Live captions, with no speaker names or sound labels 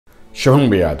శుభం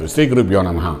బియాదు. శ్రీ గురుభ్యో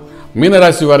నమః. మీన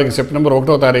రాశి వారికి సెప్టెంబర్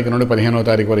 1వ తారీఖు నుండి 15వ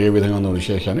తారీఖు వరకు ఏ విధంగా ఉన్న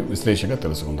విశేషాన్ని విశ్లేషంగా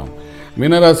తెలుసుకుందాం.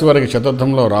 మీన రాశి వారికి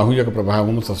చతుర్థంలో రాహు యొక్క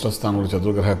ప్రభావం, షష్ఠ స్థానంలో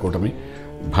చతుర్గ్రహ కూటమి,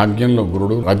 భాగ్యంలో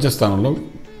గురుడు, రాజ్యస్థానంలో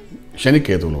శని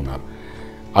కేతువులు ఉన్నారు.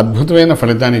 అద్భుతమైన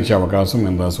ఫలితాన్ని ఇచ్చే అవకాశం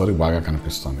మీన రాశి వారికి బాగా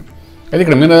కనిపిస్తుంది. అయితే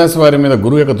ఇక్కడ మీనరాశి వారి మీద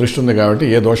గురువు యొక్క దృష్టి ఉంది కాబట్టి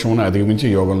ఏ దోషమును అధిగమించి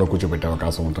యోగంలో కూర్చోబెట్టే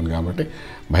అవకాశం ఉంటుంది కాబట్టి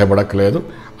భయపడక్కలేదు.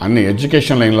 అన్ని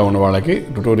ఎడ్యుకేషన్ లైన్లో ఉన్న వాళ్ళకి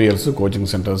ట్యుటోరియల్స్, కోచింగ్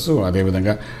సెంటర్స్,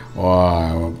 అదేవిధంగా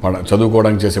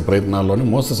చదువుకోవడానికి చేసే ప్రయత్నాల్లోనే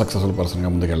మోస్ట్ సక్సెస్ఫుల్ పర్సన్గా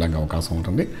ముందుకు వెళ్ళడానికి అవకాశం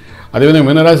ఉంటుంది. అదేవిధంగా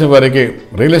మీనరాశి వారికి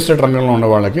రియల్ ఎస్టేట్ రంగంలో ఉన్న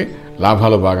వాళ్ళకి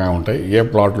లాభాలు బాగా ఉంటాయి. ఏ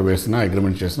ప్లాట్లు వేసినా,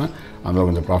 అగ్రిమెంట్ చేసినా అందులో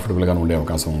కొంచెం ప్రాఫిటబుల్గా ఉండే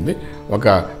అవకాశం ఉంది. ఒక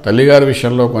తల్లిగారి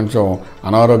విషయంలో కొంచెం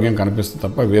అనారోగ్యం కనిపిస్తుంది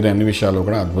తప్ప వేరే అన్ని విషయాలు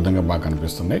కూడా అద్భుతంగా బాగా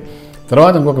కనిపిస్తున్నాయి.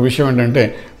 తర్వాత ఇంకొక విషయం ఏంటంటే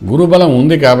గురుబలం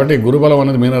ఉంది కాబట్టి, గురుబలం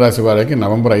అనేది మీనరాశి వారికి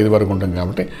నవంబర్ 5 వరకు ఉంటుంది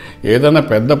కాబట్టి ఏదైనా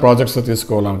పెద్ద ప్రాజెక్ట్స్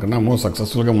తీసుకోవాలనుకున్నా,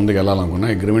 సక్సెస్ఫుల్గా ముందుకు వెళ్ళాలనుకున్నా,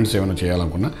 అగ్రిమెంట్స్ ఏమైనా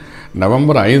చేయాలనుకున్నా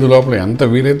నవంబర్ 5 లోపల ఎంత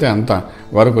వీలైతే అంత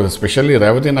వరకు, స్పెషల్లీ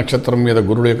రేవతి నక్షత్రం మీద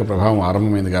గురుడు యొక్క ప్రభావం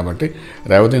ఆరంభమైంది కాబట్టి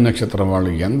రేవతి నక్షత్రం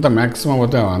వాళ్ళు ఎంత మ్యాక్సిమం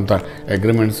అవుతే అంత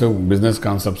అగ్రిమెంట్స్, బిజినెస్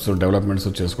కాన్సెప్ట్స్, డెవలప్మెంట్స్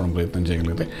చేసుకోవడం ప్రయత్నం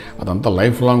చేయగలిగితే అదంతా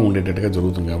లైఫ్ లాంగ్ ఉండేటట్టుగా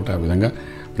జరుగుతుంది కాబట్టి ఆ విధంగా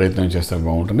ప్రయత్నం చేస్తే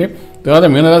బాగుంటుంది. తర్వాత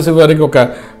మీనరాశి వారికి ఒక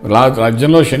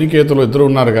రాజ్యంలో శనికేతులు ఇద్దరు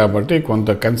ఉన్నారు కాబట్టి కొంత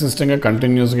కన్సిస్టెంట్గా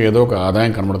కంటిన్యూస్గా ఏదో ఒక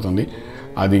ఆదాయం కనబడుతుంది.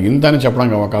 అది ఇంత అని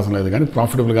చెప్పడానికి అవకాశం లేదు కానీ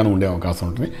ప్రాఫిటబుల్గానే ఉండే అవకాశం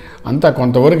ఉంటుంది. అంతా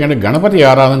కొంతవరకు అంటే గణపతి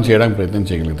ఆరాధన చేయడానికి ప్రయత్నం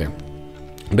చేయగలిగితే,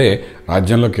 అంటే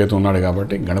రాజ్యంలో కేతు ఉన్నాడు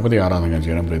కాబట్టి గణపతి ఆరాధన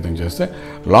చేయడం ప్రయత్నం చేస్తే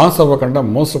లాస్ అవ్వకుండా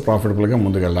మోస్ట్ ప్రాఫిటబుల్గా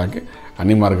ముందుకు వెళ్ళడానికి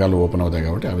అన్ని మార్గాలు ఓపెన్ అవుతాయి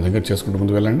కాబట్టి ఆ విధంగా చేసుకుంటూ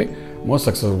ముందుకు వెళ్ళండి. మోస్ట్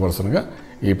సక్సెస్ఫుల్ పర్సన్గా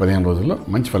ఈ 15 రోజుల్లో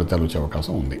మంచి ఫలితాలు వచ్చే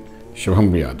అవకాశం ఉంది. శుభం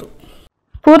బియాదు.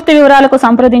 పూర్తి వివరాలకు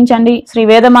సంప్రదించండి శ్రీ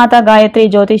వేదమాత గాయత్రి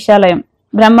జ్యోతిష్యాలయం,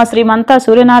 బ్రహ్మ శ్రీ మంతా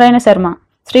సూర్యనారాయణ శర్మ,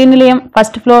 శ్రీ నిలయం,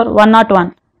 first floor, 101,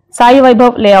 Sai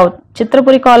Vaibhav layout,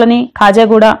 Chitrapuri colony,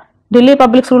 Khajaguda, Delhi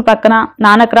public school పక్కన,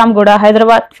 నానక్రామ్గుడ,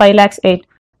 హైదరాబాద్ 5,08,000.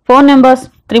 Phone numbers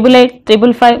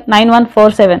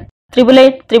 8885559147,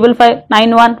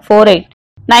 8885559148,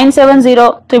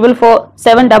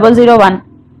 9704447001,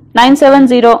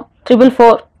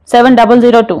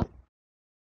 9704447002.